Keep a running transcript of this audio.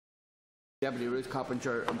Deputy Ruth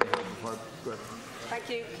Coppinger on behalf of her group. Thank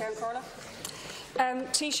you, Karen Corley.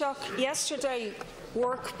 Taoiseach, yesterday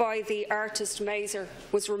work by the artist Maser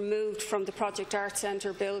was removed from the Project Art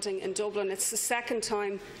Centre building in Dublin. It's the second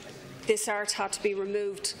time this art had to be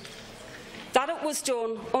removed. That it was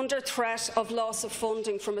done under threat of loss of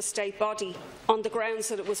funding from a state body on the grounds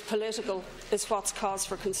that it was political is what's cause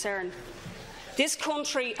for concern. This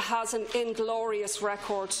country has an inglorious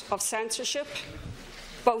record of censorship,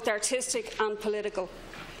 both artistic and political.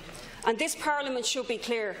 And this Parliament should be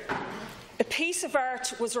clear. A piece of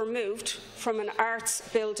art was removed from an arts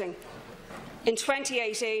building in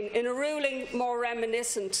 2018 in a ruling more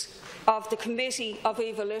reminiscent of the Committee of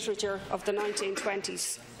Evil Literature of the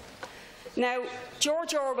 1920s. Now,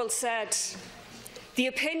 George Orwell said, "The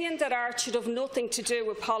opinion that art should have nothing to do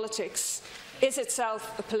with politics is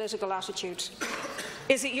itself a political attitude."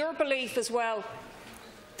 Is it your belief as well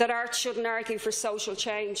that art shouldn't argue for social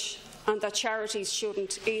change and that charities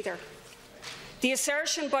shouldn't either? The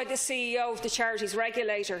assertion by the CEO of the Charities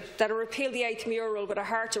Regulator that a repeal the 8th mural with a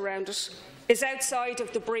heart around it is outside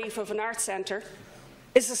of the brief of an arts centre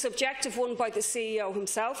is a subjective one by the CEO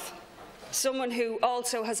himself, someone who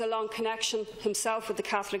also has a long connection himself with the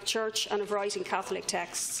Catholic Church and of writing Catholic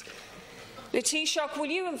texts. Now, Taoiseach, will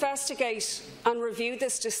you investigate and review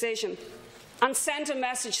this decision and send a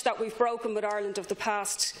message that we've broken with Ireland of the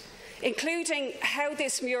past, including how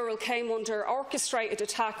this mural came under orchestrated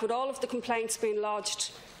attack with all of the complaints being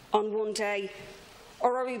lodged on one day?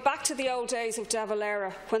 Or are we back to the old days of De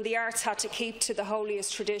Valera, when the arts had to keep to the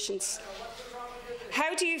holiest traditions?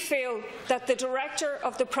 How do you feel that the director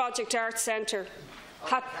of the Project Art Centre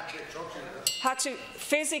had to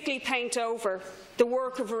physically paint over the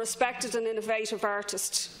work of a respected and innovative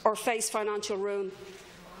artist or face financial ruin?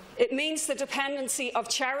 It means the dependency of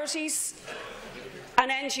charities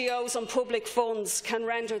and NGOs on public funds can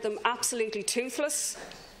render them absolutely toothless.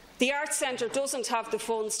 The Arts Centre doesn't have the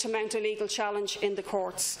funds to mount a legal challenge in the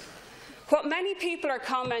courts. What many people are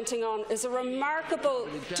commenting on is a remarkable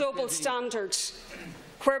double standard,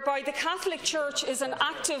 whereby the Catholic Church is an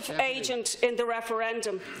active agent in the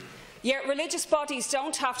referendum, yet religious bodies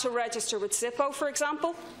don't have to register with SIPO, for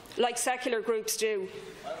example, like secular groups do.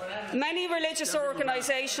 Many religious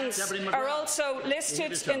organisations are also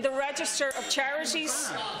listed in the Register of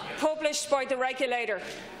Charities published by the regulator,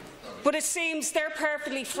 but it seems they're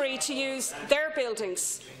perfectly free to use their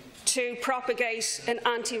buildings to propagate an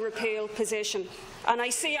anti-repeal position. And I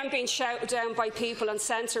see I'm being shouted down by people and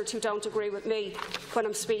censored who don't agree with me when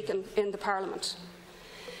I'm speaking in the Parliament.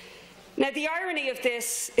 Now, the irony of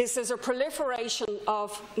this is there's a proliferation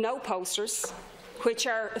of no posters, which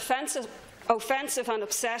are offensive and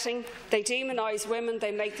upsetting. They demonise women,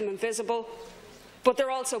 they make them invisible, but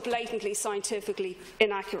they're also blatantly scientifically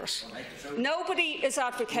inaccurate. Nobody is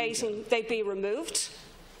advocating they be removed,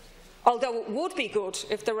 although it would be good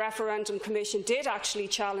if the Referendum Commission did actually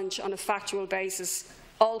challenge on a factual basis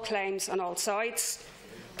all claims on all sides.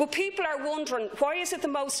 But people are wondering, why is it the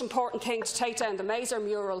most important thing to take down the Maser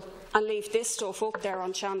mural and leave this stuff up there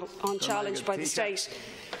unchallenged by the state?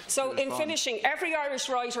 So, in finishing, every Irish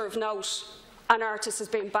writer of note and artist has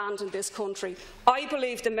been banned in this country. I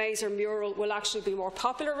believe the Maser mural will actually be more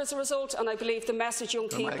popular as a result, and I believe the message young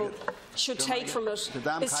people should take from it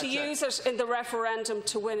is to use it in the referendum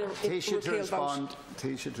to win a repeal vote.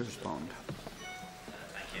 Taoiseach to respond.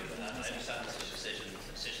 Thank you. I understand this decision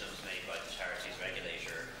was made by the Charities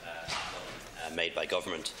Regulator, made by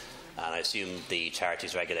government. And I assume the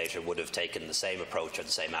Charities Regulator would have taken the same approach or the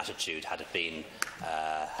same attitude had it been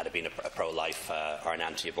a pro-life or an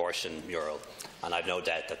anti-abortion mural. And I've no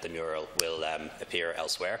doubt that the mural will appear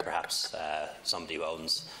elsewhere. Perhaps somebody who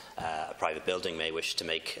owns a private building may wish to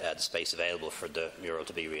make the space available for the mural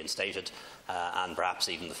to be reinstated. And perhaps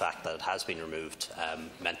even the fact that it has been removed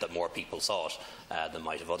meant that more people saw it than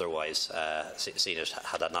might have otherwise seen it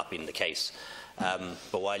had that not been the case.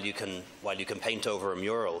 But while you can paint over a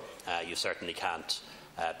mural, you certainly can't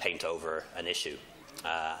paint over an issue.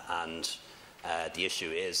 The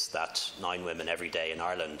issue is that 9 women every day in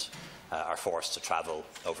Ireland are forced to travel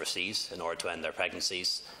overseas in order to end their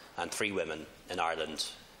pregnancies, and 3 women in Ireland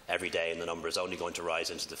every day, and the number is only going to rise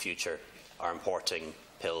into the future, are importing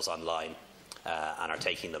pills online and are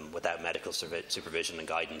taking them without medical supervision and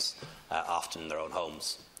guidance, often in their own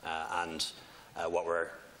homes. What we're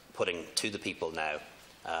putting to the people now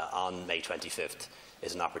on May 25th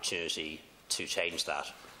is an opportunity to change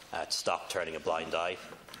that, to stop turning a blind eye,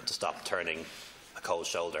 to stop turning a cold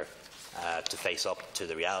shoulder, to face up to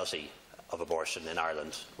the reality of abortion in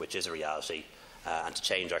Ireland, which is a reality, and to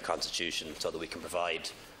change our constitution so that we can provide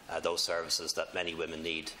those services that many women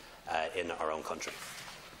need in our own country.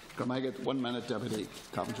 Can I get 1 minute, Deputy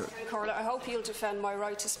Coppinger? Corla, I hope you'll defend my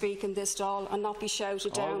right to speak in this Dáil and not be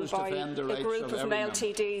shouted down by a group of male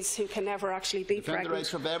TDs who can never actually be pregnant. Defend the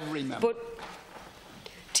rights of every member. But,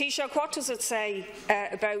 Taoiseach, what does it say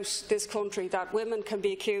about this country that women can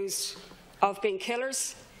be accused of being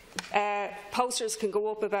killers? Posters can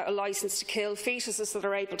go up about a licence to kill, fetuses that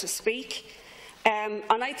are able to speak. And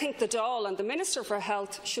I think the Dáil and the Minister for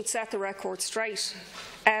Health should set the record straight.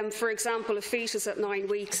 For example, a fetus at 9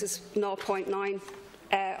 weeks is 0.9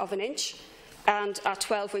 of an inch, and at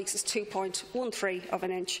 12 weeks is 2.13 of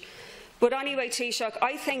an inch. But anyway, Taoiseach,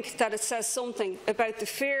 I think that it says something about the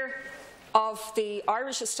fear of the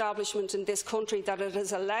Irish establishment in this country that it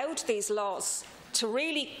has allowed these laws to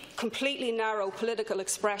really completely narrow political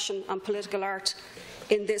expression and political art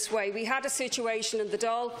in this way. We had a situation in the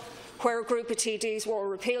Dáil where a group of TDs wore a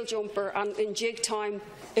repeal jumper, and in jig time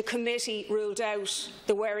a committee ruled out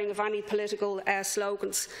the wearing of any political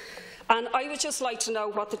slogans. And I would just like to know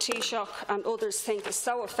what the Taoiseach and others think is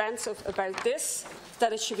so offensive about this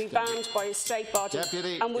that it should be banned by a state body.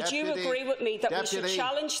 And would you agree with me that we should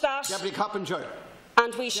challenge that? Deputy Coppinger.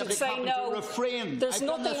 And we should say no. There's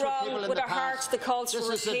nothing wrong with a heart that calls for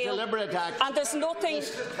repeal. And there's nothing.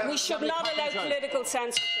 We should not allow political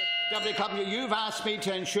censorship. Deputy Coppinger, you've asked me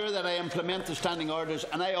to ensure that I implement the standing orders,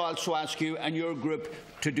 and I also ask you and your group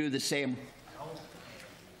to do the same.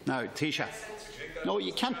 Now, Taoiseach. No,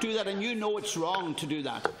 you can't do that, and you know it's wrong to do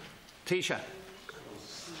that. Taoiseach.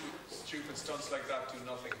 Stupid stunts like that do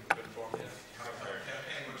nothing but inform you.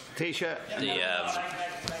 Taoiseach.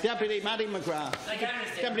 Deputy Matty McGrath.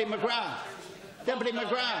 Deputy McGrath. Deputy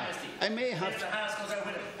McGrath. I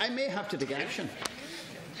may have to take action.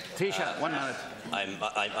 Taoiseach, 1 minute.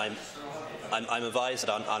 I'm advised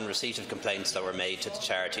that on receipt of complaints that were made to the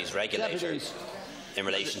charities regulator in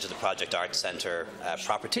relation to the Project Arts Centre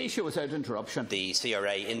property, Taoiseach, without interruption. The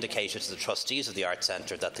CRA indicated to the trustees of the Arts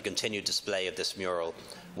Centre that the continued display of this mural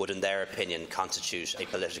would, in their opinion, constitute a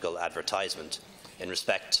political advertisement in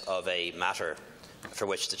respect of a matter for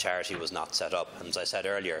which the charity was not set up. And as I said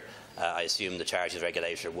earlier, I assume the charities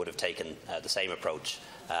regulator would have taken the same approach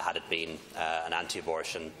had it been an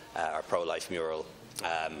anti-abortion or pro-life mural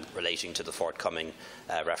relating to the forthcoming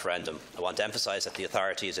referendum. I want to emphasise that the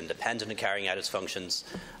authority is independent in carrying out its functions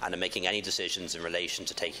and in making any decisions in relation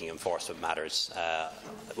to taking enforcement matters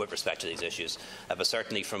with respect to these issues. But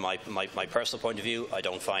certainly from my personal point of view, I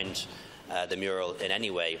don't find the mural in any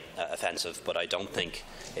way offensive, but I don't think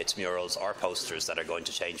it's murals or posters that are going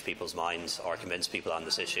to change people's minds or convince people on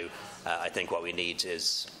this issue. I think what we need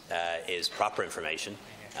is proper information,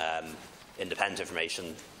 independent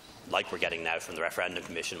information, like we're getting now from the Referendum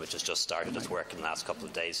Commission, which has just started its work in the last couple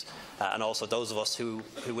of days, and also those of us who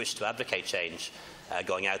wish to advocate change,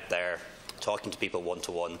 going out there, talking to people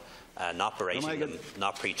one-to-one, not berating them,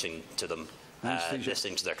 not preaching to them,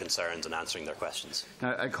 listening to their concerns and answering their questions.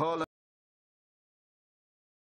 Now, I call